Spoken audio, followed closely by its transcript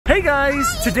Hey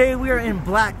guys, today we are in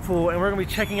Blackpool and we're going to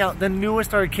be checking out the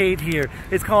newest arcade here.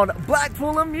 It's called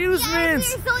Blackpool Amusements.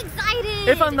 Yeah, we're so excited.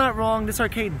 If I'm not wrong, this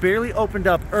arcade barely opened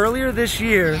up earlier this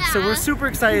year, so we're super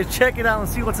excited to check it out and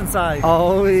see what's inside.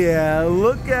 Oh yeah,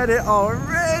 look at it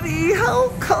already. How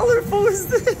colorful is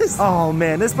this? Oh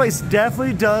man, this place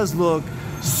definitely does look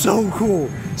so cool,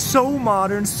 so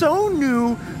modern, so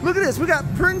new. Look at this, we got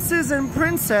princes and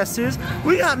princesses.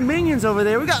 We got minions over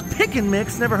there. We got pick and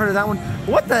mix, never heard of that one.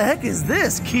 What the heck is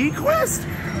this? Key quest?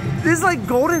 This is like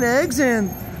golden eggs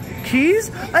and keys?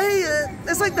 Hey,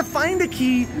 it's like the find a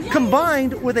key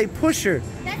combined with a pusher.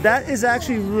 That is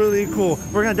actually really cool.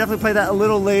 We're gonna definitely play that a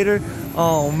little later.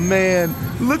 Oh man,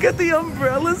 look at the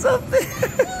umbrellas up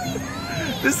there.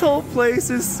 This whole place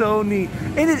is so neat.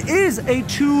 And it is a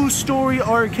 2-story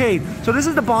arcade. So this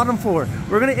is the bottom floor.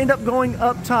 We're gonna end up going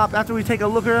up top after we take a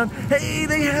look around. Hey,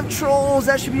 they have trolls.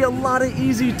 That should be a lot of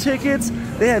easy tickets.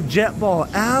 They have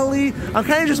Jetball Alley. I'm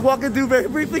kind of just walking through very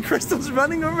briefly. Crystal's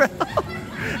running around.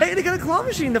 Hey, they got a claw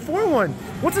machine, the 4-1.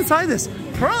 What's inside this?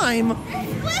 Prime?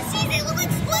 Squishies, they look like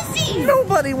squishies.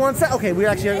 Nobody wants that. Okay, we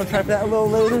actually are gonna try for that a little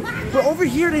later. But over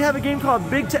here they have a game called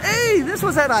Hey, this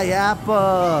was at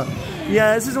IAPA.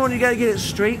 Yeah, this is the one you gotta get it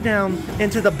straight down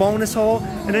into the bonus hole.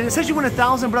 And then it says you win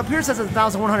 1,000, but up here it says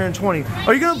 1,120.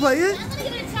 Are you gonna play it? I'm gonna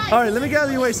give it a try. All right, let me get out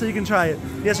of your way so you can try it.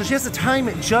 Yeah, so she has to time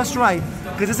it just right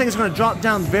because this thing is gonna drop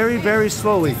down very, very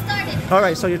slowly. Started. All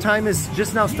right, so your time is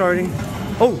just now starting.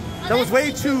 Oh, that was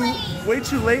way too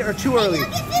late or too early. Look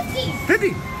at 50. 50,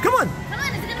 come on. Come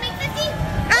on, is it gonna make 50?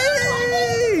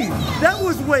 Hey, that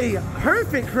was way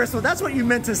perfect, Crystal. That's what you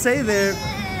meant to say there.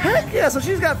 Heck yeah, so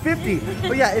she's got 50.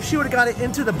 But yeah, if she would have got it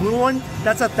into the blue one,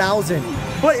 that's 1,000.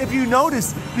 But if you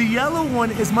notice, the yellow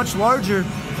one is much larger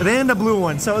than the blue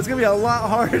one. So it's gonna be a lot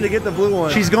harder to get the blue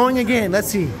one. She's going again, let's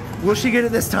see. Will she get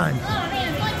it this time? Oh man,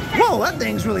 it's going too fast. Whoa, that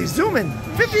thing's really zooming.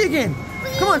 50 again.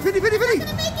 Please. Come on, 50, 50, 50. I'm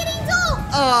gonna make it, Angel.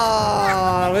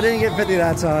 Oh, we didn't get 50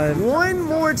 that time. One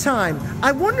more time.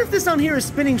 I wonder if this down here is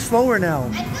spinning slower now.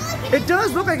 I feel like It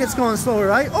does look like it's going slower,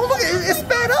 right? Oh look, it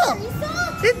sped up. You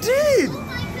saw? It did. Oh my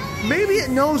God. Maybe it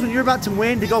knows when you're about to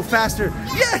win to go faster.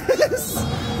 Yes!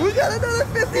 We got another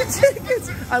 50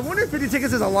 tickets. I wonder if 50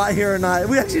 tickets is a lot here or not.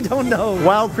 We actually don't know.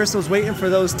 While Crystal's waiting for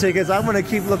those tickets, I'm gonna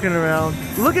keep looking around.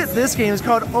 Look at this game, it's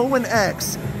called O and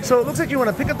X. So it looks like you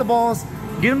wanna pick up the balls,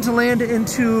 get them to land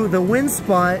into the win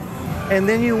spot, and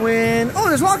then you win. Oh,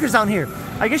 there's lockers down here.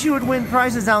 I guess you would win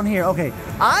prizes down here. Okay,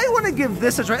 I want to give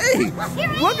this a try. Hey,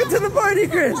 welcome to the party,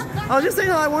 Chris. I was just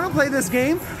saying how I want to play this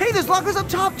game. Hey, there's lockers up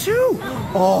top too.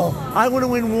 Oh, I want to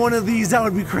win one of these. That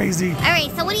would be crazy. All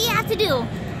right, so what do you have to do?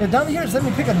 Down here, just let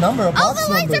me pick a number, a box Oh,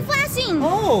 the lights number. are flashing.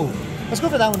 Oh, let's go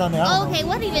for that one down there. Okay,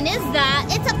 what even is that?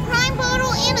 It's a Prime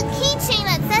bottle and a keychain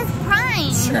that says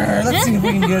Prime. Sure, let's see if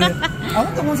we can get it. I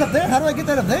want the ones up there. How do I get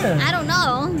that up there? I don't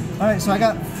know. All right, so I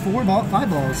got 5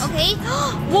 balls. Okay.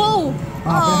 Whoa.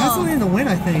 But it has something to win,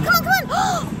 I think. Come on, come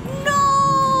on.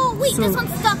 No. Wait, So- this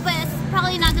one's stuck, but it's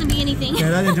probably not going to be anything. Yeah,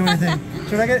 that didn't do anything.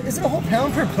 Should I get, is it a whole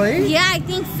pound per play? Yeah, I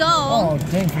think so. Oh,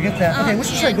 dang, forget that. Okay, which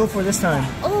should I go for this time?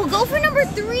 Oh, go for number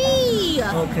 3.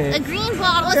 Okay. The green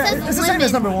bottle. It Yeah, says it's the same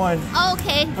as number 1. Oh,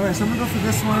 okay. All right, so I'm gonna go for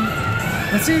this one.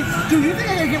 Let's see. Dude, you think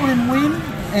I gotta get one in win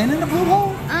and in the blue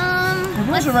hole? The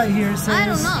rules are right here. It says, I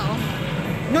don't know.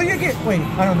 No, you get. Wait,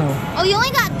 I don't know. Oh, you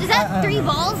only got, is that 3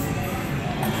 balls?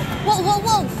 Whoa, whoa,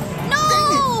 whoa.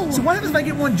 No! So what happens if I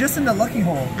get one just in the lucky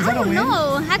hole? Is that a win? I don't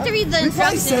know. I have to read the It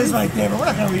probably instructions. says right there, but we're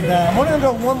not gonna read that. We're gonna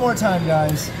go one more time,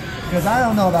 guys, because I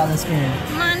don't know about this game.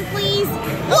 Come on, please.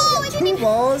 Whoa, I didn't 2 even,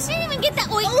 balls. I didn't even get that.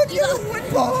 Wait, Oh, you you got, got a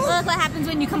win ball. look what happens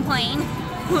when you complain.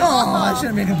 Oh, I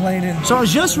shouldn't be complaining. So I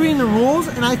was just reading the rules,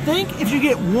 and I think if you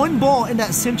get 1 ball in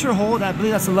that center hole, I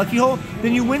believe that's the lucky hole,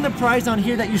 then you win the prize down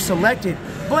here that you selected.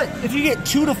 But if you get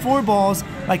 2 to 4 balls,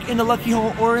 like in the lucky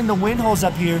hole or in the win holes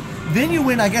up here, then you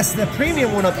win, I guess, the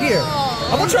premium one up here.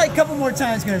 I'm gonna try a couple more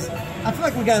times because I feel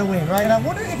like we gotta win, right? And I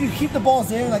wonder if you keep the balls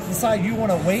there, like decide you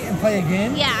want to wait and play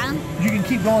again. Yeah. You can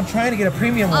keep going trying to get a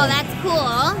premium one. Oh, that's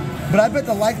cool. But I bet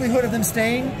the likelihood of them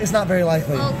staying is not very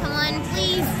likely. Oh, come on,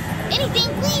 please. Anything,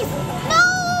 please.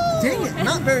 No! Dang it,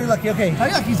 not very lucky. Okay, I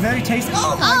got he's very tasty.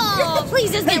 Oh my Oh, God.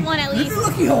 please just get one at least. This is a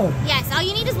lucky hole. Yes, all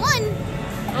you need is 1.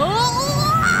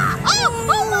 Oh, oh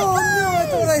my No, I God.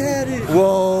 thought I had it.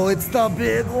 Whoa, it's the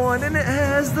big one, and it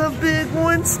has the big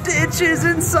one stitches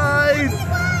inside.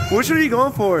 Which one are you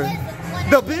going for?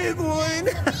 The big one.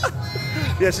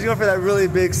 Yeah, she's going for that really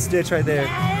big stitch right there.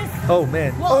 Yes. Oh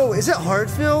man. Whoa. Oh, is it hard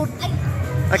filled?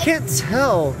 I can't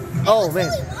tell. Oh man,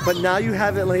 but now you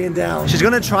have it laying down. She's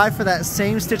gonna try for that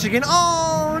same stitch again.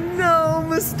 Oh no,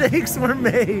 mistakes were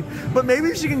made. But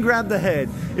maybe she can grab the head.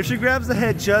 If she grabs the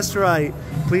head just right,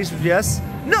 please, yes.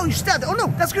 No, you stabbed it. Oh, no,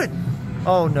 that's good.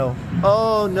 Oh, no.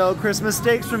 Oh, no, Chris,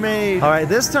 mistakes were made. All right,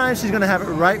 this time she's going to have it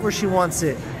right where she wants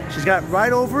it. She's got it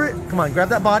right over it. Come on, grab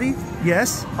that body.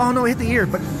 Yes. Oh, no, it hit the ear,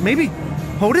 but maybe.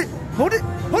 Hold it. Hold it.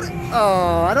 Hold it.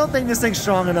 Oh, I don't think this thing's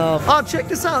strong enough. Oh, check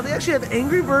this out. They actually have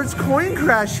Angry Birds Coin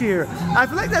Crash here. I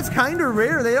feel like that's kind of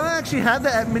rare. They don't actually have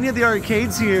that at many of the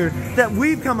arcades here that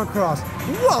we've come across.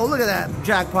 Whoa, look at that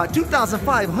jackpot.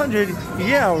 2,500.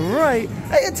 Yeah, right.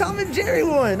 Hey, a Tom and Jerry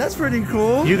one. That's pretty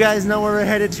cool. You guys know where we're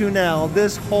headed to now.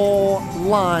 This whole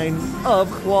line of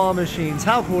claw machines.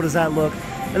 How cool does that look?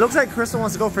 It looks like Crystal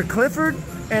wants to go for Clifford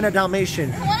and a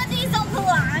Dalmatian. One of these don't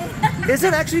belong. Is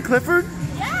it actually Clifford?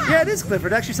 Yeah. Yeah, it is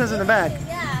Clifford. It actually says in the back.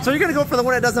 Yeah. So you're going to go for the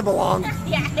one that doesn't belong?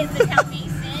 Yeah, it's a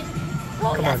Dalmatian.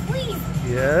 Oh, Come yes, on. please.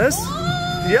 Yes.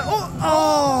 Oh. Yeah. Oh,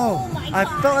 Oh my I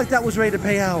God. felt like that was ready to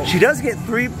pay out. She does get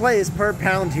 3 plays per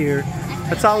pound here.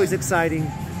 That's always exciting.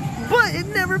 But it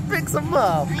never picks them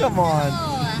up. Come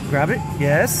on. Grab it.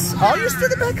 Yes. Oh, you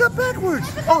stood it back up backwards.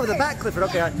 Oh, the back Clifford.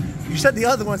 Okay. You said the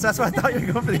other one, so that's why I thought you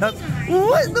were going for the other.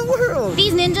 What in the world?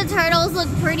 These Ninja Turtles look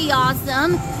pretty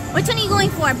awesome. Which one are you going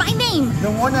for? By name.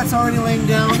 The one that's already laying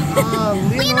down.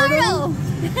 Leonardo.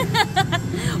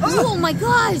 Oh my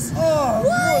gosh. Oh,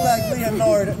 more like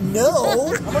Leonardo.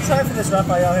 No. I'm gonna try for this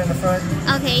Raphael here in the front.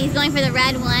 Okay, he's going for the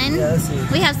red one. Yeah, let's see.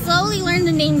 We have slowly learned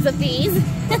the names of these.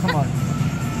 Oh, come on.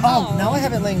 Oh, now I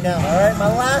have it laying down. All right, my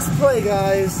last play,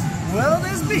 guys. Will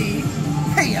this be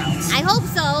payouts? I hope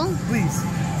so. Please.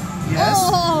 Yes.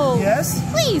 Oh. Yes.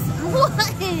 Please. What?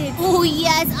 Oh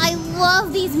yes, I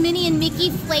love these Minnie and Mickey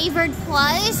flavored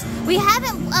plush. We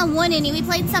haven't won any. We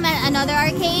played some at another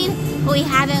arcade, but we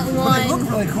haven't won. But they look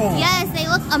really cool. Yes, they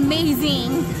look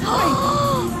amazing.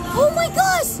 Oh my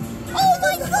gosh! Oh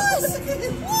my gosh!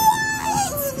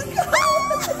 What?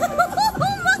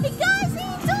 Oh my gosh,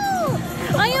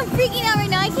 Angel! I am freaking out right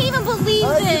now. I can't even believe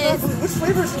this. Which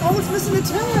flavor is? Oh, it's missing a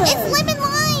tag. It's lemon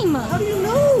lime. How do you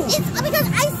know? It's because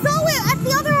I saw it at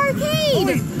the other arcade. Oh,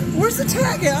 wait, where's the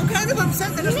tag at? I'm kind of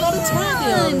upset that there's not a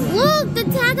tag Man, look, the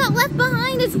tag got left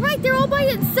behind. It's right there all by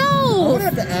I'm itself. gonna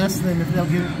have to ask them if they'll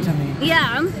give it to me.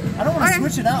 Yeah. I don't want to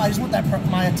switch it out. I just want that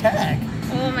my tag.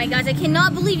 Oh my gosh, I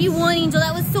cannot believe you won, Angel.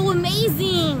 That was so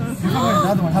amazing.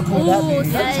 Another one. How cool would that be?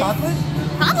 Is that yes. chocolate?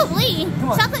 Probably. Come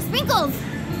on. Chocolate sprinkles.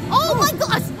 Oh my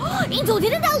gosh. Angel,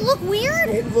 didn't that look weird?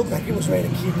 It looked like it was ready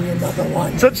to keep me another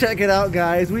one. So check it out,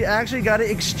 guys. We actually got to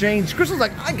exchange. Crystal's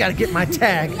like, I got to get my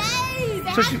tag.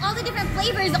 Yes. So It has all the different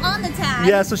flavors on the tag.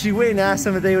 Yeah, so she waited and asked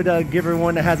them if they would give her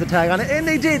one that has a tag on it, and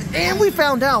they did. And we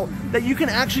found out that you can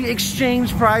actually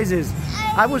exchange prizes.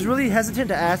 I was really hesitant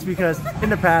to ask because in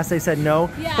the past they said no.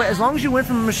 Yeah. But as long as you win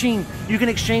from a machine, you can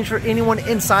exchange for anyone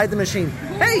inside the machine.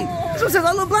 Hey, this one says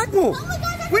I love Blackpool. Oh my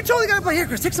God, We totally got to play here,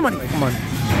 Chris. Take some money. Come on.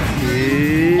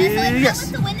 Yes. I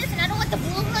want to win this and I don't want the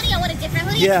blue hoodie. I want a different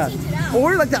hoodie. Yeah. I can change it out.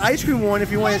 Or like the ice cream one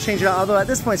if you want to change it out. Although at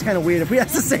this point it's kind of weird. If we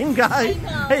ask the same guy, I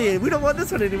know. hey, we don't want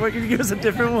this one anymore. Can you give us a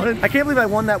different one? I can't believe I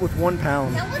won that with 1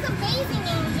 pound. That was amazing,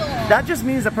 Angel. That just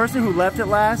means the person who left it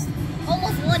last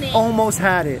Almost won it. almost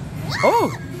had it.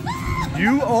 Oh,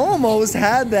 you almost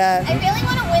had that. I really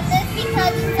want to win this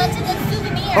because it's such a good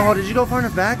souvenir. Oh, did you go far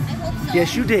enough back? I hope so.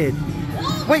 Yes, you did.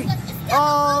 Oh, Wait. it's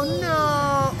Oh definitely-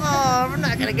 no. Oh, we're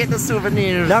not gonna get the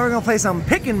souvenir. Now we're gonna play some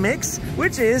pick and mix,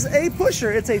 which is a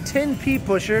pusher. It's a 10p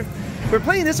pusher. We're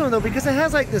playing this one though because it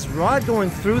has like this rod going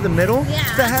through the middle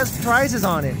that has prizes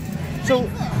on it. So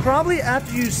probably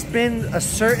after you spend a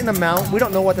certain amount, we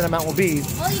don't know what that amount will be.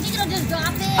 Oh, you think it'll just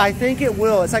drop it? I think it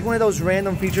will. It's like one of those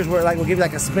random features where it like will give you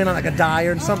like a spin on like a die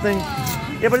or something.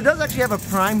 Yeah, but it does actually have a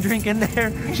prime drink in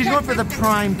there. She's going for the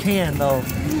prime can though.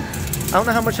 I don't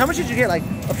know how much. How much did you get? Like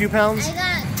a few pounds?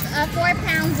 I got 4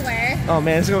 pounds worth. Oh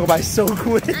man, it's gonna go by so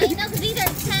quick. I know, because these are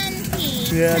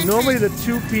 10p. Yeah, 10 normally the cents.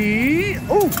 2p.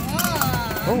 Oh,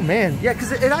 Oh. oh man. Yeah,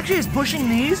 because it actually is pushing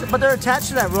these, but they're attached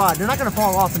to that rod. They're not gonna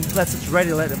fall off unless it's ready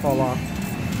to let it fall off.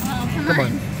 Oh, come Come on.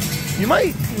 on. You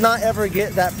might not ever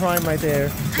get that prime right there,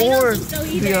 I don't or think so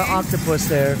the either. octopus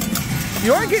there.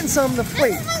 You are getting some. The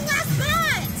wait. This is my last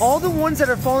bet. All the ones that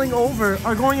are falling over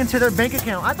are going into their bank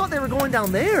account. I thought they were going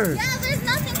down there. Yeah, there's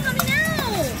nothing coming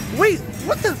out. Wait,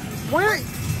 what the?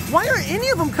 Why aren't any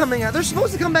of them coming out? They're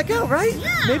supposed to come back out, right?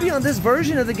 Yeah. Maybe on this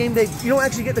version of the game, you don't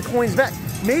actually get the coins back.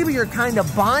 Maybe you're kind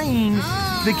of buying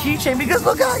the keychain because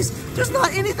look, guys, there's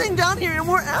not anything down here and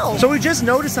we're out. So we just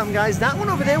noticed something, guys. That one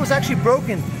over there was actually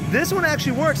broken. This one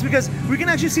actually works because we can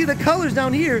actually see the colors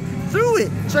down here through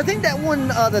it. So I think that one,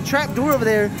 the trap door over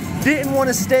there, didn't want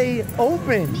to stay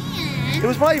open. Man. It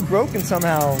was probably broken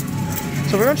somehow.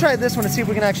 So we're gonna try this one to see if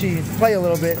we can actually play a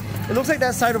little bit. It looks like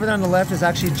that side over there on the left is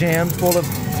actually jammed full of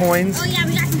coins. Oh yeah,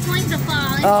 we got some coins to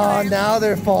fall. Oh, now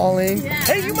they're falling. Yeah.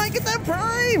 Hey, you might get that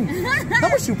prime. How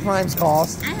much do primes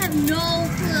cost? I have no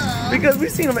clue. Because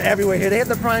we've seen them everywhere here. They have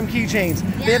the prime keychains.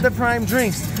 Yeah. They have the prime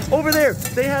drinks. Over there,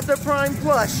 they have the prime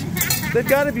plush. They've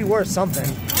got to be worth something.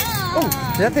 Oh,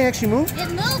 did that thing actually move? It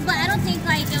moved, but I don't think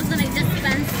like it was gonna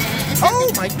dispense it.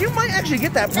 Oh my! You might actually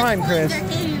get that prime, Chris.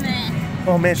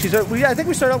 Oh man, I think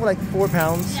we started off with like 4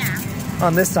 pounds. Yeah.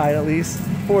 On this side at least,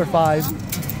 4 or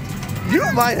 5.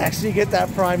 You might actually get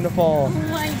that prime to fall. Oh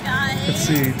my god. Let's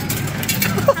see.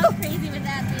 How crazy would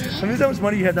that be? Let me see how much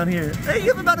money you have down here. Hey,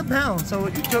 you have about a pound. So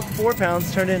you took 4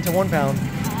 pounds, turned it into 1 pound. Oh,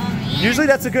 man. Usually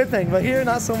that's a good thing, but here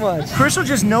not so much. Crystal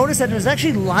just noticed that there's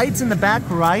actually lights in the back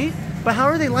right, but how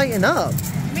are they lighting up?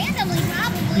 Randomly,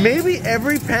 probably. Maybe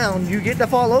every pound you get to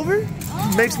fall over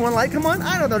makes one light come on?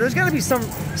 I don't know. There's got to be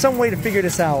some way to figure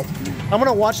this out. I'm going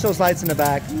to watch those lights in the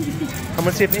back. I'm going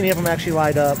to see if any of them actually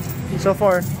light up. So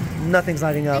far, nothing's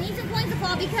lighting up. I need some coins to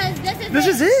fall because this is it. This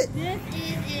is it? This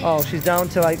is it. Oh, she's down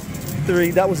to like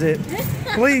 3. That was it.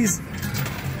 Please.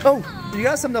 Oh, you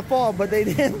got some to fall, but they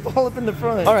didn't fall up in the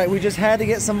front. All right, we just had to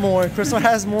get some more. Crystal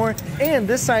has more, and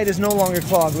this side is no longer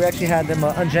clogged. We actually had them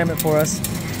unjam it for us.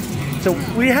 So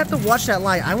we have to watch that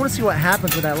light. I want to see what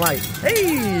happens with that light.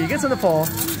 Hey, get some to fall.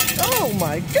 Oh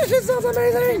my gosh, it sounds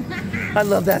amazing. I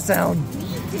love that sound. Me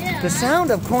too. The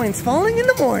sound of coins falling in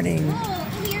the morning.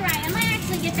 Oh, you're right. I might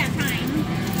actually get that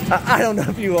prime. I don't know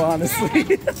if you will, honestly.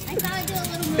 I thought I'd do a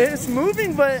little move. It's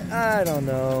moving, but I don't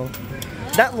know.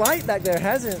 That light back there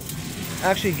hasn't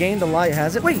actually gained the light,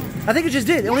 has it? Wait, I think it just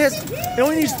did. It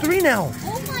only needs 3 now.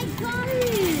 Oh my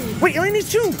god. Wait, it only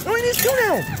needs 2. It only needs 2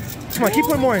 now. Come on, keep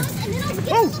putting more in.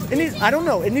 Oh, it needs, I don't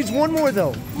know. It needs 1 more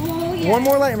though. Oh, yeah. 1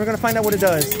 more light and we're gonna find out what it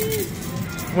does.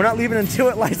 We're not leaving until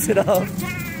it lights it up.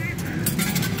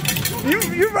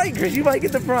 You're right, Chris. You might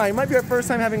get the prime. Might be our first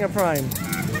time having a prime.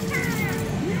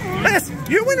 Yes,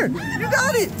 you're a winner. You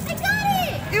got it. I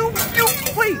got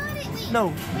it. Wait.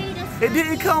 No. It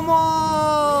didn't come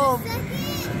off.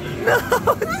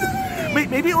 No. Wait,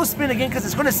 maybe it will spin again because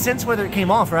it's going to sense whether it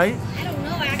came off, right? I don't know,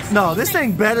 actually. No, this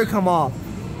thing better come off.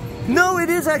 No, it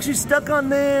is actually stuck on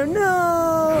there.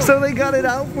 No. So they got it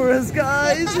out for us,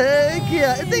 guys. Heck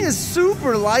yeah. That thing is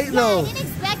super light, though. I didn't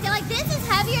expect it. Like, this is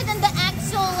heavier than the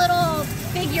actual little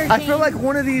figure I thing. feel like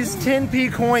one of these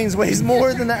 10p coins weighs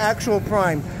more than the actual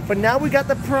prime. But now we got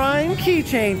the prime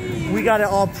keychain. We got it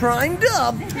all primed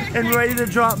up and ready to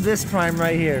drop this prime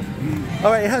right here.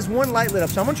 All right, it has 1 light lit up,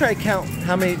 so I'm gonna try to count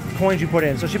how many coins you put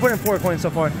in. So she put in 4 coins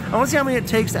so far. I wanna see how many it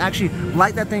takes to actually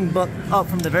light that thing up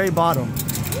from the very bottom.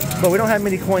 But we don't have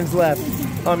many coins left.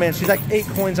 Oh man, she's like 8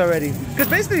 coins already. Because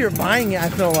basically you're buying it, I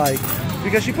feel like.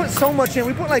 Because she put so much in.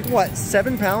 We put like, what,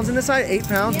 7 pounds in this side? 8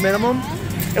 pounds minimum?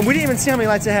 And we didn't even see how many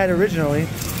lights it had originally.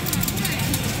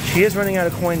 She is running out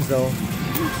of coins though.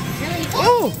 Really?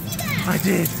 Oh! I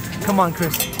did. Come on,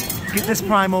 Chris. Get this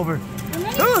prime over.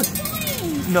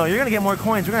 No, you're gonna get more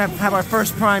coins. We're gonna have our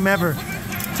first prime ever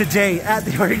today at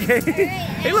the arcade.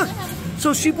 Hey, look.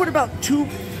 So she put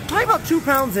probably about 2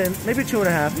 pounds in, maybe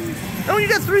 2.5. Oh, you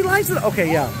got 3 lights.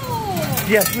 Okay, yeah.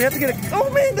 Yes, we have to get it. Oh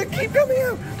man, they keep coming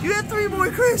out. You have 3 more,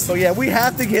 Chris. Oh yeah, we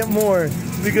have to get more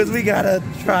because we gotta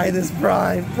try this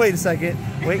prime. Wait a second.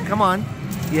 Wait, come on.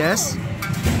 Yes.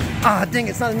 Ah, dang,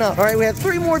 it's not enough. All right, we have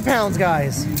 3 more pounds,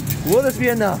 guys. Will this be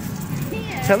enough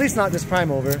to at least knock this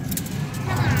prime over?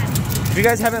 If you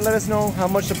guys haven't let us know how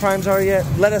much the primes are yet,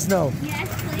 let us know. Yes,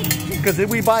 please. Because if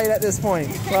we buy it at this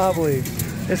point, probably.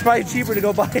 It's probably cheaper to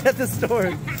go buy it at the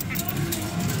store.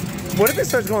 What if it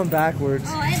starts going backwards?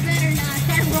 Oh, it better not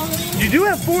start rolling. You do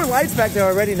have 4 lights back there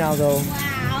already now, though.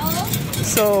 Wow.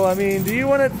 So, I mean, do you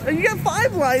want to... You got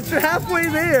 5 lights. You're halfway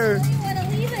there. I really want to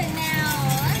leave it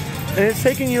now. And it's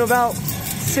taking you about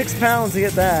 6 pounds to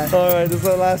get that. All right, this is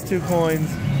our last 2 coins.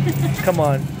 Come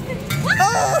on.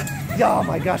 Oh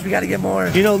my gosh, we got to get more.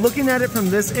 You know, looking at it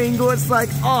from this angle, it's like,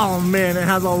 oh man, it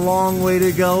has a long way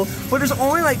to go. But there's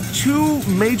only like 2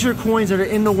 major coins that are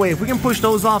in the way. If we can push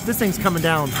those off, this thing's coming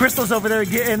down. Crystal's over there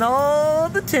getting all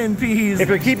the 10p's. If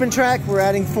you're keeping track, we're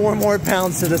adding 4 more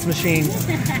pounds to this machine.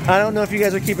 I don't know if you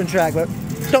guys are keeping track, but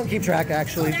don't keep track,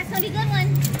 actually. Oh, that's going to be a good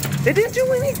one. It didn't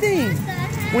do anything.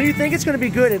 When you think it's going to be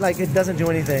good, it doesn't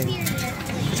do anything.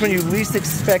 It's when you least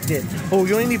expect it. Oh,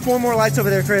 you only need 4 more lights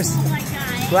over there, Chris. Oh my god.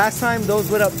 Last time,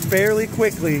 those lit up fairly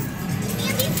quickly. And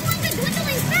these ones are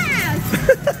dwindling fast.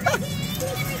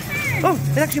 Oh,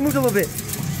 it actually moved a little bit.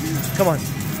 Come on.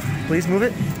 Please move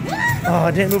it. Oh,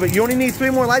 it didn't move it. You only need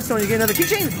 3 more lights, though, and you get another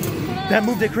keychain. That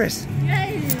moved it, Chris.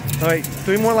 All right,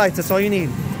 3 more lights. That's all you need.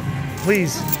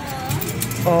 Please.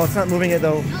 Oh, it's not moving it,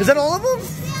 though. Is that all of them?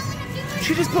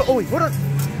 She just put... Oh, wait, hold on.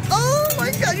 Oh,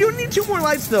 my God. You need 2 more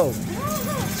lights, though.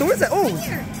 So what is that? Oh,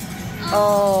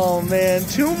 Oh man,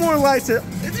 2 more lights. You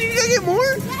gonna get more?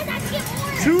 Yes, I can get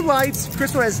more. 2 lights.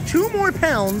 Crystal has 2 more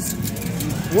pounds.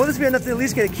 Will this be enough to at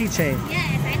least get a keychain?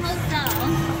 Yes, I hope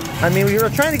so. I mean, we were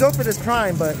trying to go for this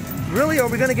prime, but really, are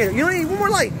we gonna get it? You don't need 1 more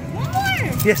light. 1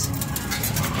 more. Yes.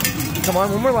 Come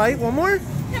on, 1 more light. 1 more.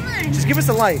 Come on. Just give us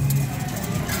a light.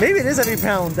 Maybe it is every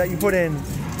pound that you put in.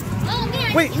 Oh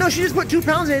man. Wait, no, she just put 2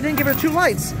 pounds in and didn't give her 2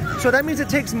 lights. So that means it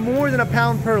takes more than a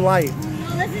pound per light.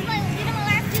 Well, this is my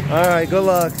last 2. All right, good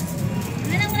luck.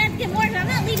 And then I'm gonna have to get more, so I'm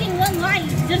not leaving 1 light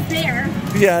just there.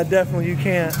 Yeah, definitely, you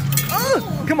can't.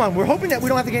 Oh, come on, we're hoping that we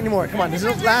don't have to get any more. Come on, this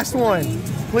is the last one.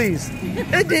 Please.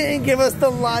 It didn't give us the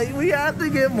light. We have to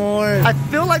get more. I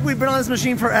feel like we've been on this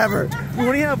machine forever. We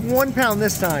only have 1 pound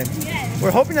this time. Yes.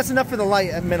 We're hoping that's enough for the light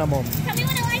at minimum. Tell me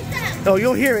when it lights up. Oh,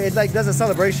 you'll hear it. It like does a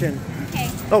celebration. Okay.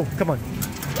 Oh, come on.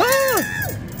 Ah!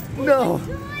 No.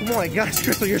 Oh my gosh,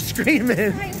 Crystal, you're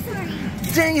screaming. I'm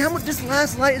sorry. Dang, how much this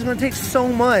last light is going to take so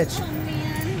much. Oh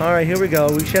man. All right, here we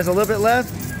go. She has a little bit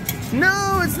left.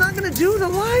 No, it's not going to do the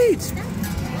light.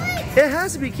 It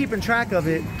has to be keeping track of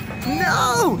it.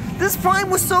 No, this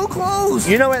prime was so close.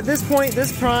 You know, at this point,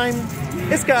 this prime,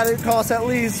 it's got to cost at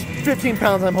least 15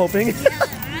 pounds, I'm hoping.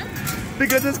 Yeah.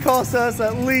 Because this cost us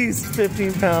at least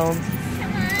 15 pounds.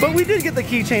 But we did get the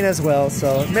keychain as well,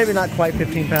 so maybe not quite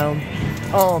 15 pounds.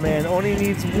 Oh man, only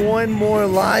needs 1 more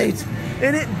light.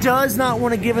 And it does not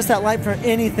want to give us that light for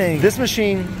anything. This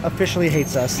machine officially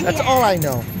hates us. That's all I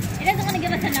know. It doesn't want to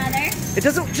give us another. It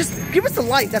doesn't, just give us the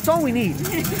light. That's all we need.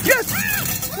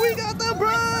 Yes! We got the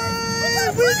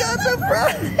prime! We got the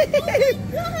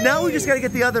prime! Now we just got to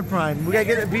get the other prime. We got to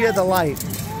get it via the light.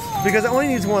 Because it only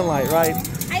needs 1 light, right?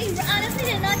 I honestly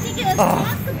did not think it was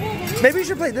possible. Maybe you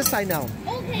should play this side now.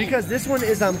 Okay. Because this one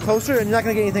is closer and you're not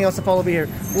going to get anything else to fall over here.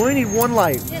 We only need 1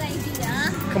 light. Good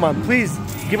idea. Come on, please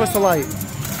give us the light.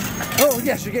 Oh,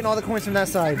 yes, you're getting all the coins from that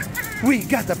side. We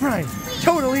got the prime.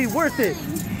 Totally worth it.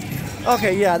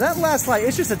 Okay, yeah, that last light,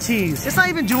 it's just a tease. It's not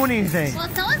even doing anything. Well,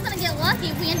 someone's going to get lucky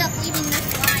if we end up leaving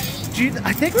this light. Gee,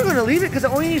 I think we're going to leave it because it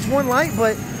only needs 1 light,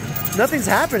 but nothing's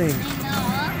happening.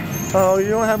 I know. Oh, you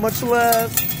don't have much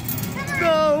left.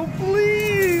 No,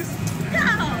 please. No.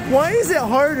 Why is it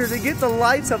harder to get the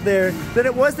lights up there than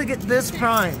it was to get this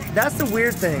prime? That's the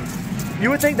weird thing. You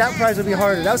would think that prize would be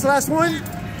harder. That was the last one?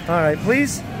 All right,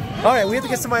 please. All right, we have to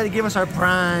get somebody to give us our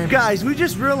prime. Guys, we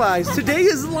just realized today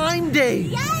is lime day.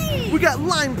 Yay! We got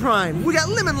lime prime. We got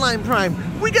lemon lime prime.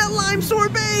 We got lime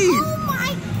sorbet. Oh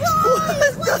my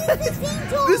God! What is this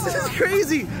Angel? This is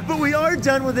crazy, but we are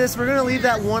done with this. We're gonna leave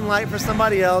that 1 light for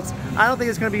somebody else. I don't think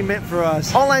it's gonna be meant for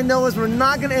us. All I know is we're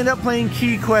not gonna end up playing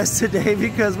Key Quest today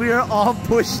because we are all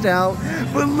pushed out.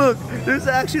 But look, there's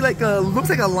actually like looks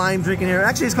like a lime drink in here.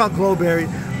 Actually, it's called Glowberry.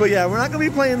 But yeah, we're not gonna be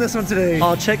playing this one today.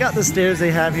 Oh, check out the stairs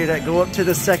they have here that go up to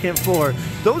the 2nd floor.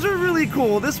 Those are really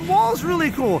cool. This wall's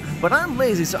really cool, but I'm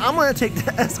lazy, so I'm gonna take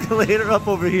the escalator up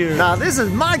over here. Now, this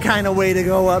is my kind of way to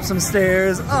go up some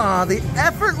stairs. Ah, the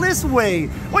effortless way.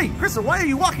 Wait, Crystal, why are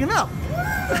you walking up?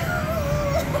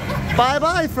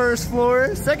 Bye-bye, 1st floor.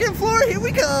 2nd floor, here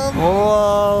we come.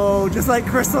 Whoa, just like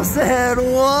Crystal said,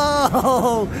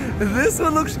 whoa. This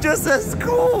one looks just as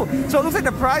cool. So it looks like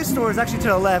the prize store is actually to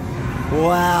the left.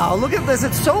 Wow, look at this.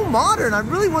 It's so modern. I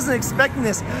really wasn't expecting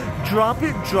this. Drop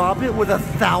it with a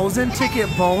 1,000 ticket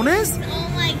bonus. Oh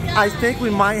my God. I think we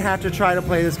might have to try to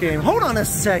play this game. Hold on a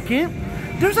second.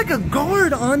 There's like a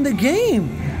guard on the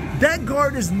game. That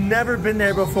guard has never been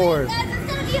there before.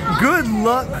 Good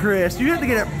luck, Chris. You have to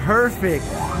get it perfect.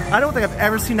 I don't think I've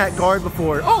ever seen that guard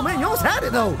before. Oh man, you almost had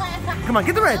it though. Come on,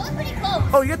 get the red. That was pretty close.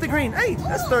 Oh, you got the green. Hey,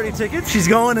 that's 30 tickets. She's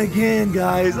going again,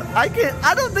 guys. I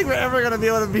don't think we're ever gonna be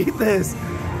able to beat this.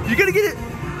 You're gonna get it.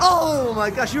 Oh my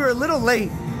gosh, you were a little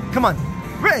late. Come on,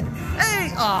 red.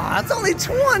 Hey, it's only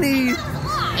 20.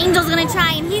 Angel's gonna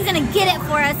try and he's gonna get it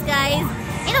for us, guys.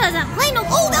 Angel doesn't play no.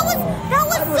 Oh, that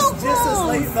was so close. Just as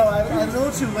late though. I'm a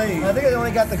little too late. I think I only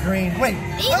got the green. Wait.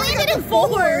 He landed in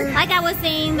 4. Like I was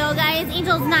saying though, guys,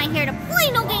 Angel's not here to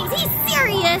play no games. He's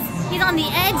serious. He's on the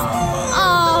edge.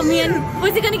 Oh man,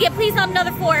 what's he gonna get? Please not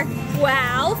another 4.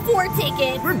 Wow, 4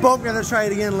 tickets. We're both gonna try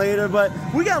it again later, but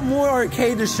we got more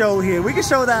arcade to show here. We can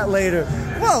show that later.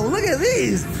 Whoa, look at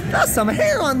these. That's some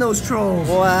hair on those trolls.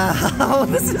 Wow,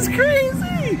 this is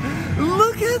crazy.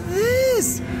 Look at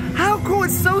this. How cool,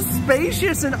 it's so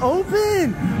spacious and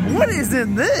open. What is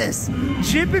in this?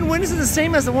 Chip and win is the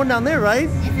same as the one down there, right?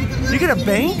 You get a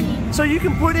bank, so you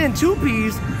can put in 2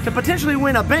 Ps to potentially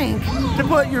win a bank to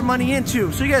put your money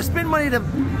into. So you gotta spend money to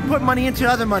put money into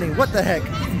other money. What the heck?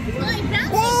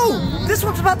 Whoa, this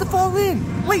one's about to fall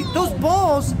in. Wait, those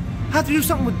balls have to do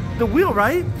something with the wheel,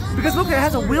 right? Because look, it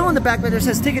has a wheel in the back that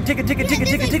says ticket, ticket, ticket, ticket,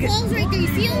 ticket, ticket. Right there, you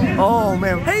see them? Oh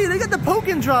man, hey, they got the poke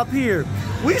and drop here.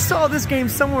 We saw this game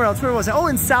somewhere else. Where was it? Oh,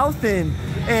 in South End,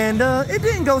 and it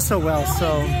didn't go so well.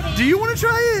 So, do you want to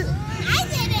try it? I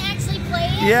didn't actually play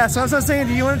it. Yeah, so I was saying,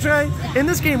 do you want to try? In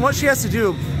this game, what she has to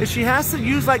do is she has to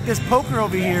use like this poker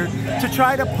over here to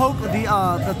try to poke the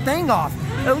thing off.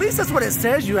 At least that's what it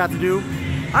says you have to do.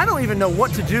 I don't even know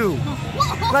what to do.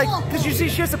 Like, because you see,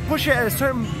 she has to push it at a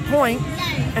certain point,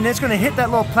 and it's going to hit that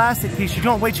little plastic piece. You're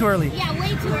going way too early. Yeah, way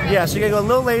too early. Yeah, so you got to go a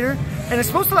little later, and it's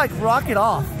supposed to like rock it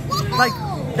off. Like,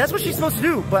 that's what she's supposed to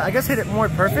do, but I guess hit it more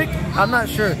perfect. I'm not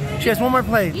sure. She has one more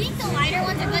play. You think the lighter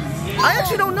ones are good? I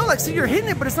actually don't know. Like, see, you're hitting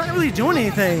it, but it's not really doing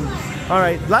anything. All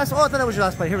right, last. Oh, I thought that was your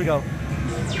last play. Here we go.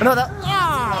 No, that.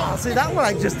 Ah, see, that one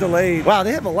I just delayed. Wow,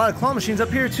 they have a lot of claw machines up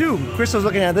here too. Crystal's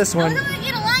looking at this one. I want to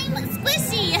get a lime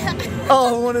squishy.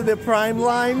 Oh, one of the prime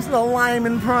limes, the lime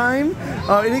and prime.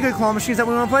 Any good claw machines that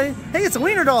we want to play? Hey, it's a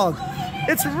wiener dog.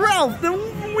 It's Ralph, the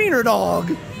wiener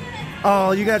dog.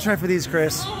 Oh, you gotta try for these,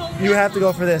 Chris. You have to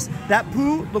go for this. That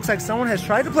poo looks like someone has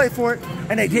tried to play for it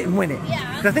and they didn't win it.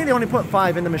 Yeah. I think they only put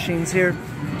 5 in the machines here.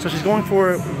 So she's going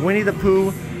for Winnie the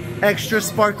Pooh Extra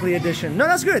Sparkly Edition. No,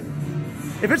 that's good.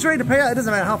 If it's ready to pay out, it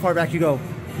doesn't matter how far back you go.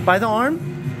 By the arm.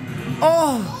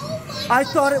 Oh, I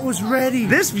thought it was ready.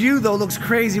 This view though looks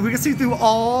crazy. We can see through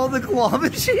all the claw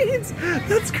machines.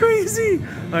 That's crazy.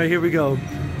 All right, here we go.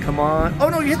 Come on. Oh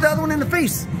no, you hit the other one in the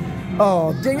face.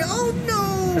 Oh, dang it. Oh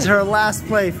no. This is her last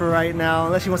play for right now,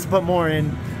 unless she wants to put more in.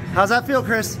 How's that feel,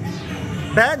 Chris?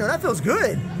 Bad? No, that feels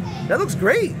good. That looks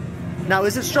great. Now,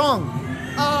 is it strong?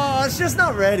 Oh, it's just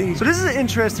not ready. So this is an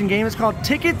interesting game. It's called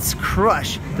Tickets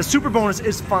Crush. The super bonus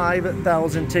is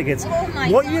 5,000 tickets. Oh my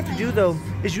what God. you have to do though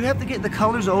is you have to get the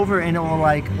colors over and it will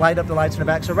like light up the lights in the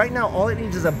back. So right now all it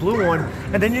needs is a blue one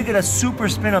and then you get a super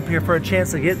spin up here for a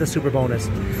chance to get the super bonus.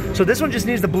 So this one just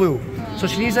needs the blue. So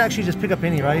she needs to actually just pick up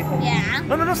any, right? Yeah.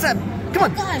 No, no, no, stop. Come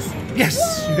on. Oh gosh.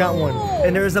 Yes, you got one.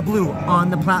 And there is a blue on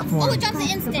the platform. Oh, it drops it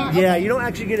instant. Yeah, you don't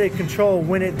actually get to control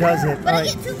when it does it. But All I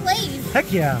right. get 2 plays.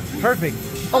 Heck yeah, perfect.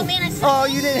 Oh man, I should. Oh,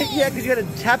 you didn't. Yeah, because you got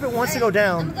to tap it once to go I'm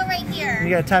down. gonna go right here. And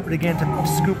you got to tap it again to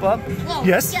scoop up. Whoa,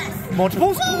 Yes. yes.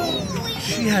 Multiples. Holy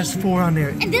She has 4 on there.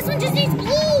 And this one just needs blue.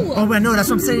 Oh, man, no, that's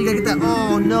what I'm saying. You got to get that.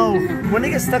 Oh, no. When they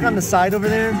get stuck on the side over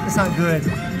there, it's not good.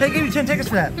 They gave you 10 tickets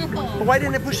for that. But why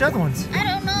didn't it push the other ones? I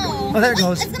don't know. Oh, there it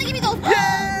goes. It's gonna give me those.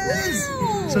 Yes!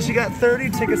 Wow. So she got 30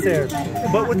 tickets there.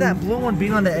 But with that blue one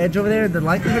being on the edge over there, the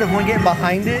likelihood of one getting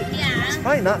behind it, Yeah. it's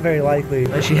probably not very likely.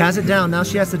 And she has it down. Now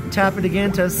she has to tap it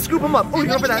again to scoop them up. Oh, you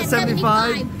go for that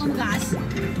 75. Oh gosh.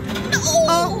 No.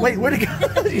 Oh, wait, where'd it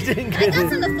go? You didn't I get got it.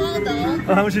 some to fall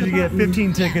though. Oh, how much did you get?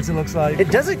 15 tickets, it looks like. It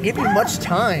doesn't give you much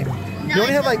time. You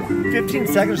only have like 15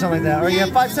 seconds or something like that. Or you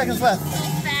have 5 seconds left. So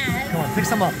fast. Come on, pick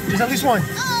some up. Just at least one.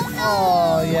 Oh no.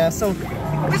 Oh, yeah, so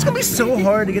it's gonna be so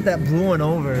hard to get that blue one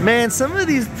over. Man, some of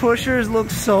these pushers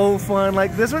look so fun.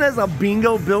 Like this one has a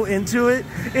bingo built into it.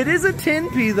 It is a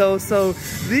 10p though, so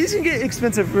these can get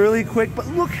expensive really quick, but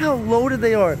look how loaded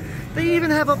they are. They even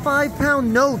have a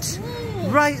 5-pound note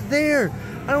right there.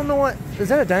 I don't know what, is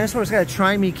that a dinosaur? It's got a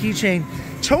try me keychain.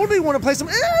 Totally want to play some,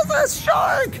 it's a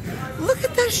shark. Look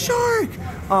at that shark.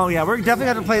 Oh yeah, we're definitely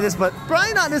gonna have to play this, but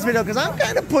probably not in this video because I'm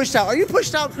kind of pushed out. Are you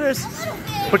pushed out, Chris?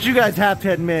 But you guys have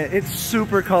to admit, it's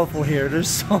super colorful here. There's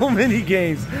so many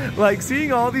games. Like,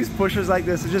 seeing all these pushers like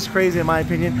this is just crazy in my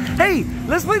opinion. Hey,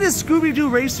 let's play this Scooby-Doo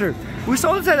Racer. We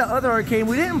saw this at another arcade.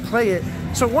 We didn't play it.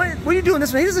 So what are you doing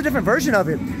this one? Here's a different version of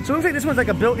it. So it looks like this one's like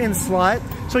a built-in slot.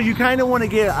 So you kind of want to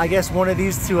get, I guess, one of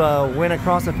these to win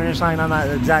across the finish line. I'm not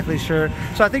exactly sure.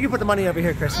 So I think you put the money over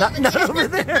here, Chris. Not over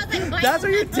there. That's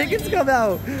where your tickets come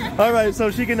out. All right, so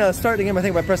she can start the game, I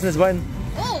think, by pressing this button.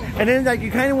 Oh. And then like you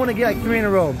kind of want to get like 3 in a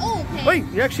row. Oh, okay. Wait,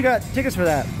 you actually got tickets for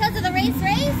that. Because of the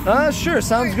race? Sure,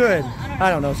 sounds good. I I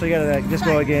don't know, so you gotta like, just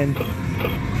go again.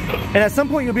 And at some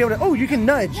point you'll be able to, oh, you can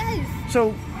nudge. Yes.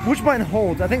 So which button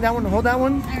holds? I think that one, hold that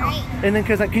one. All right. And then,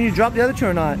 cause like, can you drop the other 2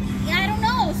 or not? Yeah, I don't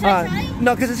know. Should I try?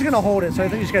 No, cause it's gonna hold it, so I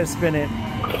think you just gotta spin it.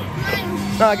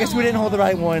 No, I guess we didn't hold the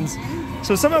right ones.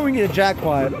 So somehow we can get a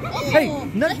jackpot. Oh, Hey,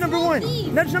 nudge number 1. these.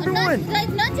 Nudge number 1. Did I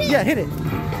nudge it? Yeah, hit it.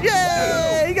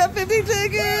 Yay! You got 50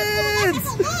 tickets!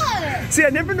 That's a lot. See, I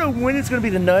never know when it's going to be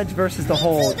the nudge versus the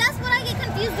hold. That's what I get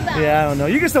confused about. Yeah, I don't know.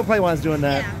 You can still play while I was doing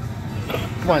that. Yeah.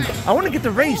 Come on. I want to get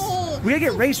the race. Oh, We got to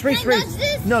get race. can I nudge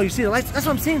this? No, you see the lights. That's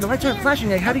what I'm saying. The lights aren't flashing.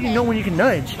 Like, how do you know when you can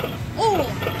nudge? Oh.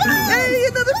 Hey,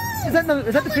 another.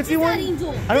 Is that the 50 one?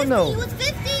 I don't know. It was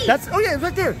 50. That's, oh yeah, it's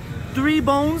right there. 3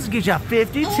 bones gives you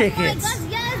 50 tickets. Oh my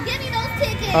gosh, yes, give me those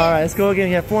tickets. All right, let's go again.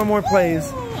 You have 4 more plays.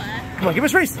 Ooh. Come on, give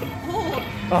us race. Oh.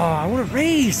 Oh, I want to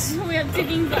race. We have 2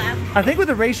 games left. I think with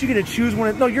the race, you get to choose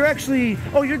one. No, you're actually...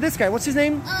 Oh, you're this guy. What's his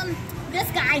name? This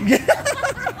guy.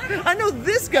 I know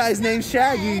this guy's name's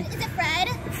Shaggy. Is it Fred?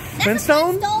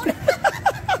 Flintstone?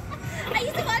 I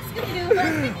used to watch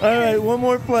Scooby-Doo. All right, one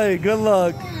more play. Good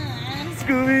luck.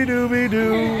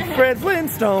 Scooby-Dooby-Doo, Fred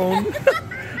Flintstone.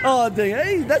 Oh, dang.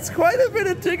 Hey, that's quite a bit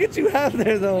of tickets you have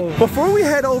there, though. Before we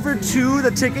head over to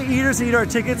the ticket eaters and eat our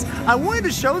tickets, I wanted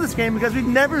to show this game because we've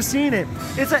never seen it.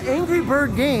 It's an Angry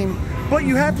Bird game, but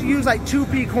you have to use like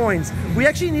 2p coins. We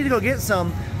actually need to go get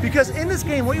some because in this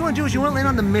game, what you want to do is you want to land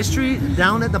on the mystery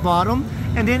down at the bottom,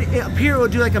 and then up here it will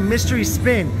do like a mystery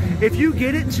spin. If you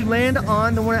get it to land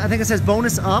on the one, I think it says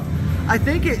bonus up, I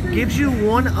think it gives you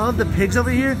one of the pigs over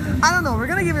here. I don't know, we're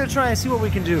gonna give it a try and see what we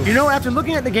can do. You know, after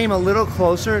looking at the game a little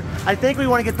closer, I think we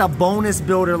wanna get the bonus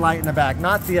builder light in the back,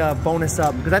 not the bonus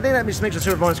up, because I think that just makes the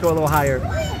super bonus go a little higher.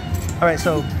 All right,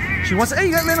 so she wants to, hey,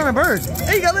 you gotta land on the birds.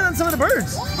 Hey, you gotta land on some of the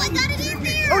birds. Oh, I got it in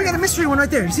there. Oh, we got a mystery one right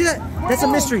there. You see that? That's a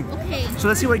mystery. Okay. So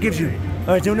let's see what it gives you.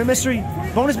 All right, doing a mystery.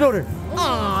 Bonus builder. Oh,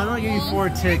 I don't give you 4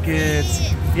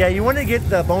 tickets. Yeah, you want to get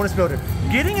the bonus builder.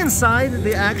 Getting inside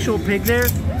the actual pig there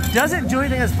doesn't do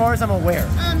anything as far as I'm aware.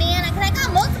 Oh man, I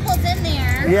got multiples in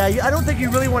there. Yeah, I don't think you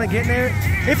really want to get in there.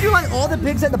 If you like all the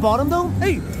pigs at the bottom though,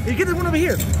 hey, you get this one over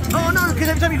here. Oh no, because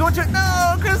every time you go into it,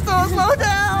 no, Crystal, slow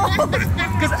down.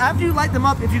 Because after you light them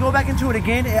up, if you go back into it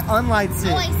again, it unlights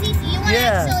it. Oh, I see. So you want to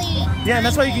actually... Yeah, and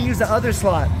that's why you can use the other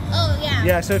slot. Oh, yeah.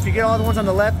 Yeah, so if you get all the ones on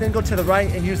the left, then go to the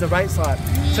right and use the right slot.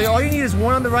 So all you need is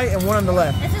one on the right and one on the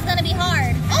left. This is going to be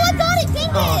hard. Oh, I got it. Dang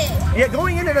it. Yeah,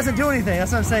 going in there doesn't do anything.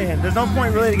 That's what I'm saying. There's no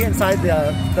point really to get inside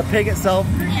the pig itself.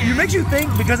 Yeah. It makes you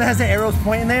think because it has the arrows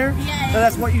pointing there, that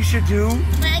that's what you should do.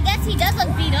 But I guess he does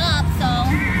look beat up, so...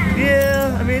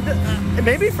 Yeah, I mean,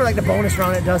 maybe for like the bonus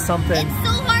round it does something. It's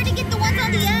so hard to get the ones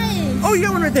on the edge. Oh, you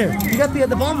got one right there. You got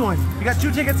the bomb one. You got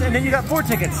 2 tickets and then you got 4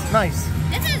 tickets. Nice.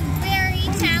 This is very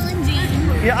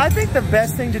challenging. Yeah, I think the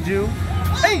best thing to do...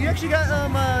 Hey, you actually got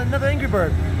another Angry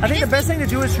Bird. I think the best thing to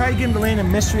do is try to get him to land a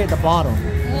mystery at the bottom,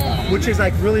 which is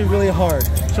like really, really hard.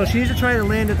 So she needs to try to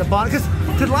land at the bottom because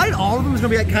to light all of them is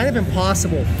going to be like kind of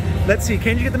impossible. Let's see.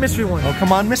 Can you get the mystery one? Oh,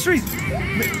 come on, mystery.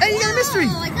 Hey, you got a mystery.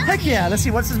 Heck yeah. Let's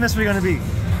see. What's this mystery going to be?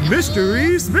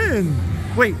 Mystery spin.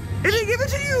 Wait, it didn't give it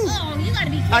to you. Oh, you got to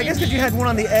be kidding I guess because you had one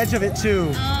on the edge of it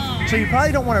too. Oh. So you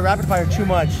probably don't want to rapid fire too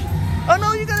much. Oh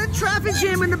no, you got a traffic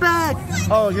jam in the back.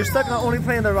 Oh, you're stuck on only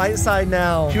playing the right side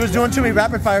now. She was doing too many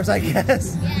rapid fires, I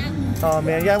guess. Yeah. Oh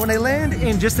man, yeah, when they land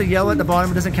in just the yellow at the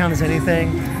bottom, it doesn't count as anything.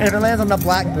 And if it lands on the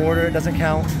black border, it doesn't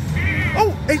count.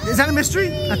 Oh, hey, is that a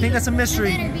mystery? I think that's a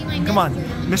mystery. Come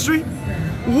on, mystery?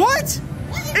 What?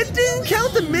 It didn't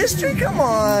count the mystery? Come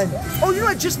on. Oh, you know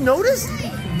what I just noticed?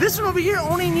 This one over here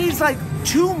only needs like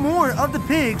 2 more of the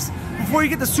pigs before you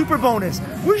get the super bonus.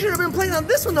 We should have been playing on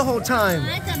this one the whole time.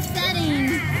 That's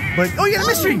upsetting. But, oh, you got a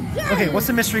mystery. Yeah. Okay, what's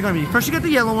the mystery going to be? First you got the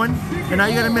yellow one, and now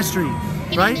you got a mystery,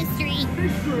 right?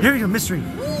 Mystery. Here you go, mystery.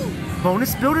 Ooh.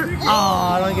 Bonus builder? Oh,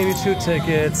 I don't give you 2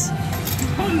 tickets.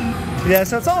 Yeah,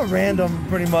 so it's all random,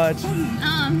 pretty much.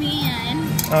 Oh, man.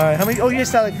 All right, how many? Oh, you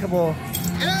just got like a couple.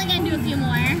 I'm only going to do a few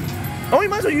more. Oh, you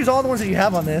might as well use all the ones that you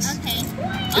have on this. Okay.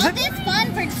 All this fun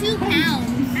for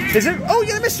 £2. Is it? Oh, you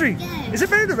got a mystery. Yes. Is it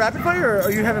better to rapid fire, or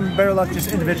are you having better luck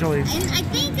just individually? And I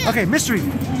think... Okay, mystery.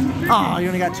 Oh, you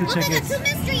only got 2 Look, tickets. I got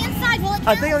 2 mystery inside. Will it count?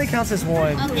 I think it only counts as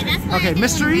 1. Okay, that's why Okay,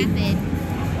 mystery.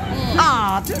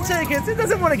 Ah, 2 tickets. It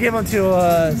doesn't want to give them to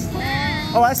us.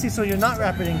 Oh, I see. So you're not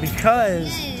rapiding because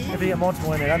if you get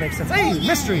multiple in there, that makes sense. Hey,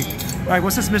 mystery. All right,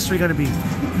 what's this mystery going to be?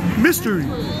 Mystery.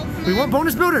 We want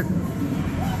bonus builder.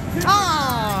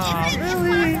 Ah,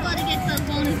 really? It's possible to get those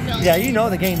bonus builders. Yeah, you know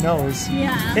the game knows.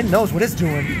 Yeah. It knows what it's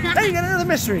doing. Hey, you got another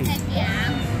mystery. Heck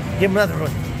yeah. Give him another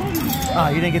one. Ah,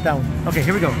 you didn't get that one. Okay,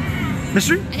 here we go.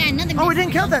 Mystery? I got another mystery. Oh, we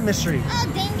didn't count that mystery.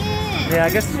 Oh, dang it. Yeah, I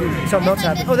guess something else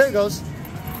happened. Oh, there it goes.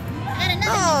 I got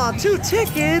another Oh, 2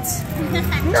 tickets.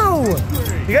 No.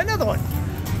 You got another one.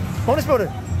 Bonus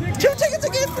builder. 2 tickets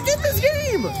again. Forget this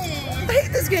game. I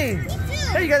hate this game.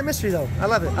 Hey, you got a mystery though. I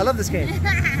love it. I love this game.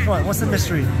 Come on, what's the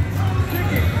mystery?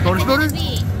 Bonus builder?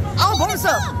 Oh, bonus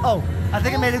up. Oh, I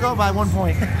think I made it go by 1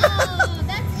 point. Oh,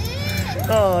 that's it.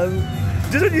 Oh,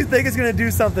 just when you think it's gonna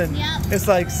do something, Yep. it's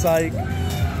like psych.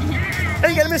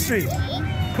 Hey, you got a mystery.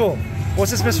 Cool.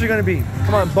 What's this mystery gonna be?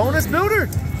 Come on, bonus builder.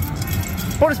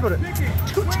 Bonus builder.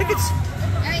 2 tickets.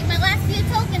 All right, my last few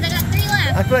tokens. I got 3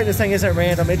 left. I feel like this thing isn't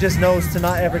random. It just knows to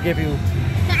not ever give you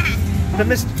the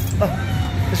mystery.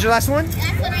 This is your last one?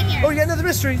 Last one right here. Oh, you got another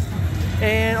mystery.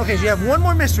 And okay, so you have 1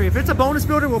 more mystery. If it's a bonus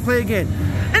builder, we'll play again.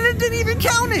 And it didn't even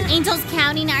count it. Angel's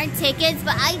counting our tickets,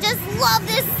 but I just love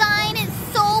this sign. It's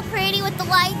so pretty with the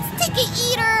lights. Ticket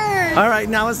eaters. All right,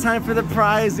 now it's time for the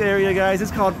prize area, guys.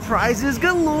 It's called Prizes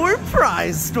Galore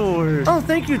Prize Store. Oh,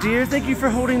 thank you, dear. Thank you for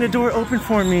holding the door open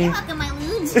for me. You're welcome, my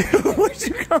luge. Why'd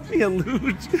you call me a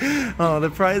luge? Oh, the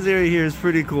prize area here is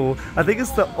pretty cool. I think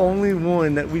it's the only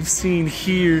one that we've seen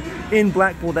here in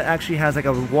Blackpool that actually has like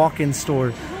a walk-in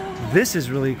store. This is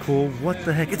really cool. What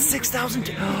the heck? It's 6,000.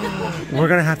 We're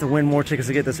gonna have to win more tickets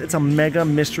to get this. It's a mega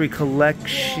mystery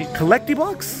collecty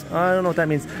box? I don't know what that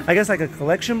means. I guess like a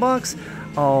collection box.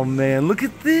 Oh man, look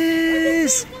at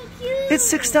this. It's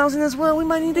 6,000 as well. We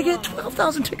might need to get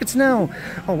 12,000 tickets now.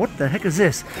 Oh, what the heck is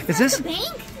this? Is this the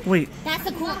bank? Wait. That's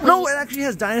the cool one. No, it actually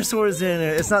has dinosaurs in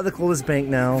it. It's not the coolest bank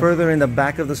now. Further in the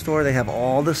back of the store, they have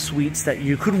all the sweets that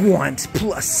you could want,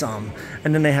 plus some.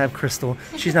 And then they have Crystal.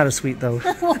 She's not a sweet though.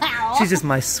 Wow. She's just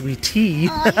my sweetie.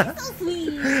 Oh, you're so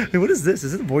sweet. Wait, what is this?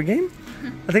 Is it a board game?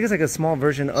 I think it's like a small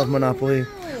version of Monopoly. Wow.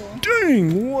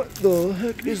 Dang, what the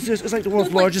heck is this? It's like the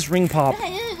world's largest ring pop.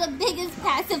 That is the biggest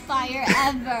pacifier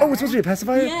ever. Oh, it's supposed to be a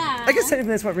pacifier? Yeah. I guess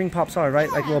technically that's what ring pops are,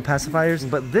 right? Like little pacifiers.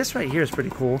 But this right here is pretty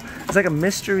cool. It's like a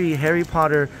mystery Harry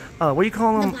Potter, what do you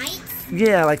call them? The bites?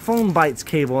 Yeah, like phone bites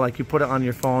cable. Like you put it on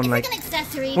your phone. It's like an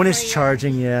accessory when for it's your-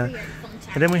 charging, yeah. for your phone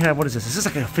charging. And then we have, what is this? Is this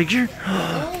like a figure?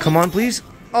 Come on, please.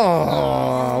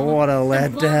 Oh, what a The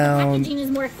letdown. packaging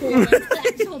is more cool than the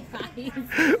actual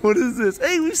prize. What is this?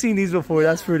 Hey, we've seen these before.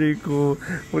 That's pretty cool.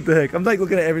 What the heck? I'm like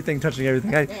looking at everything, touching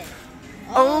everything.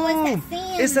 Oh, it's that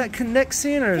sand. It's that Connect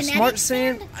Sand or Kinetic Smart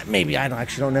Sand? Maybe, I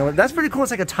actually don't know. That's pretty cool.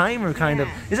 It's like a timer, kind of.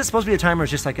 Is it supposed to be a timer or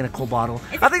it's just like in a cool bottle?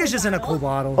 I think it's just in a cool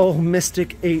bottle. Oh,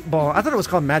 Mystic 8 Ball. I thought it was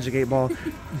called Magic 8 Ball.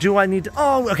 Do I need to...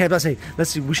 Oh, okay, let's see.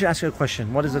 We should ask you a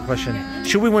question. What is the question?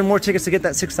 Should we win more tickets to get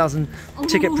that 6,000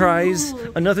 ticket prize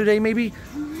another day, maybe?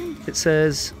 It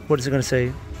says... What is it going to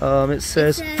say? It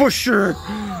says... For sure!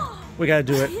 We gotta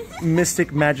do it.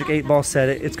 Mystic Magic 8 Ball said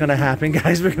it. It's gonna happen,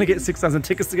 guys. We're gonna get 6,000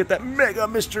 tickets to get that mega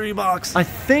mystery box. I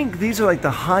think these are like the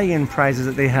high-end prizes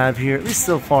that they have here. At least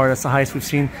so far, that's the highest we've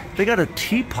seen. They got a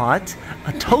teapot,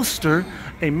 a toaster,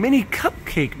 a mini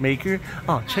cupcake maker.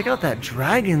 Oh, check out that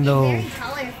dragon, though. Very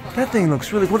colorful. That thing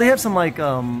looks really cool. They have some like,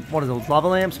 what are those, lava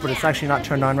lamps? But it's actually not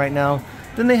turned on right now.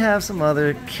 Then they have some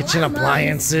other kitchen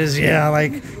appliances. Yeah,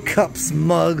 like cups,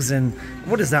 mugs, and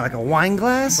what is that, like a wine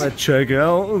glass? But check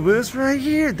out this right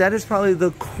here. That is probably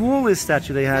the coolest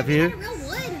statue they have here. Real wood.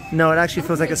 No, it actually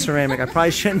feels like a ceramic. I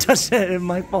probably shouldn't touch that. It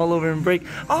might fall over and break.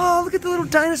 Oh, look at the little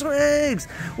dinosaur eggs.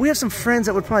 We have some friends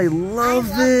that would probably love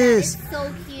this. That. It's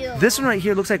so cute. This one right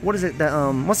here looks like, what is it? That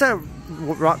what's that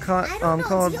rock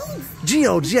called?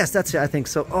 Geodes. Yes, that's it. I think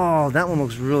so. Oh, that one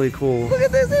looks really cool. Look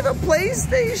at this. They have a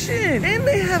PlayStation, and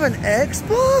they have an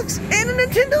Xbox and a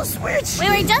Nintendo Switch. We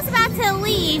were just about to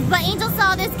leave, but Angel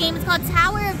saw this game. It's called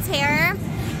Tower of Terror.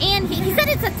 And he said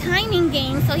it's a timing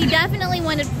game, so he definitely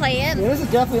wanted to play it. Yeah, this is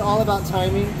definitely all about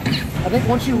timing. I think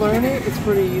once you learn it, it's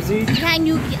pretty easy. Can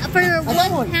you, for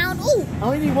 £1? Oh! I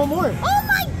only need one more. Oh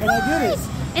my gosh! And I did it.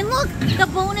 And look, the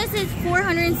bonus is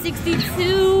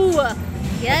 462.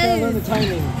 Yes. I gotta learn the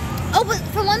timing. Oh, but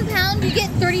for £1, you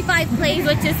get 35 plays,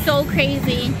 which is so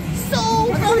crazy. So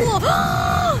cool.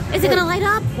 Is it gonna light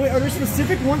up? Wait, are there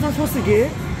specific ones I'm supposed to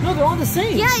get? No, they're all the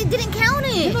same. Yeah, it didn't count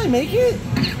it. Didn't I make it?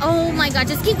 Oh my god,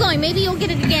 just keep going. Maybe you'll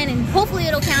get it again and hopefully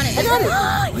it'll count it. I got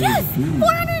it. Yes!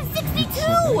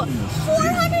 462!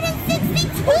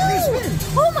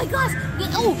 462! Oh my gosh!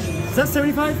 Oh! Is that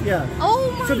 75? Yeah.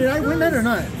 Oh my So did I win that or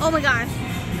not? Oh my gosh.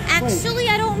 Actually,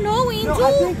 I don't know, Angel. No,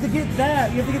 I think to get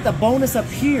that, you have to get the bonus up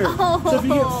here. Oh. So if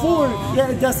you get 4, yeah,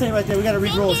 it does say it right there. We got to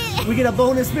re-roll. We get a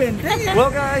bonus spin.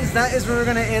 Well, guys, that is where we're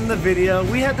going to end the video.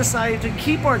 We have decided to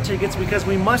keep our tickets because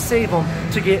we must save them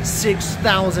to get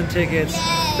 6,000 tickets.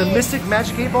 Yay. The Mystic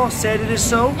Magic 8 Ball said it is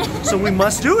so we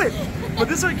must do it. But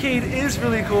this arcade is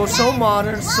really cool, so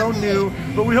modern, so new.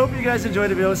 But we hope you guys enjoyed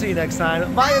the video. See you next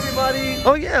time. Bye, everybody.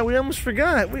 Oh, yeah, we almost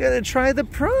forgot. We got to try the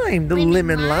Prime, the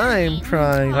Lemon Lime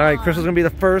Prime. All right, Crystal's going to be the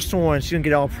first one. She's going to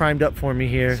get all primed up for me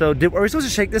here. So, are we supposed to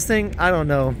shake this thing? I don't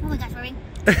know. Oh my gosh, are we?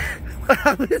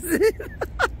 How is it?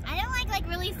 I don't like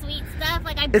really sweet stuff.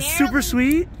 Like It's super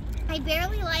sweet? I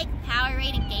barely like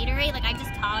Powerade and Gatorade. Like, I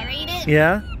just tolerate it.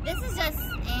 Yeah? This is just,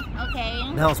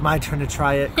 okay. Now it's my turn to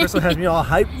try it. Crystal has me all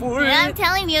hyped for it. Yeah, I'm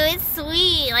telling you, it's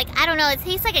sweet. Like, I don't know, it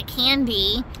tastes like a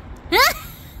candy.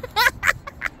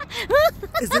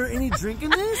 Is there any drink in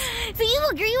this? So you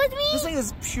agree with me? This thing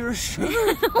is pure sugar.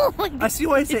 Oh my God. I see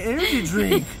why it's an energy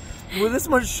drink. With this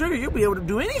much sugar, you'll be able to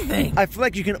do anything. I feel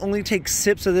like you can only take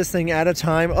sips of this thing at a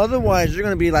time. Otherwise, you're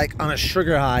going to be like on a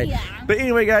sugar high. Yeah. But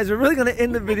anyway, guys, we're really going to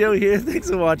end the video here. Thanks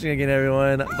for watching again,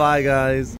 everyone. Bye, guys.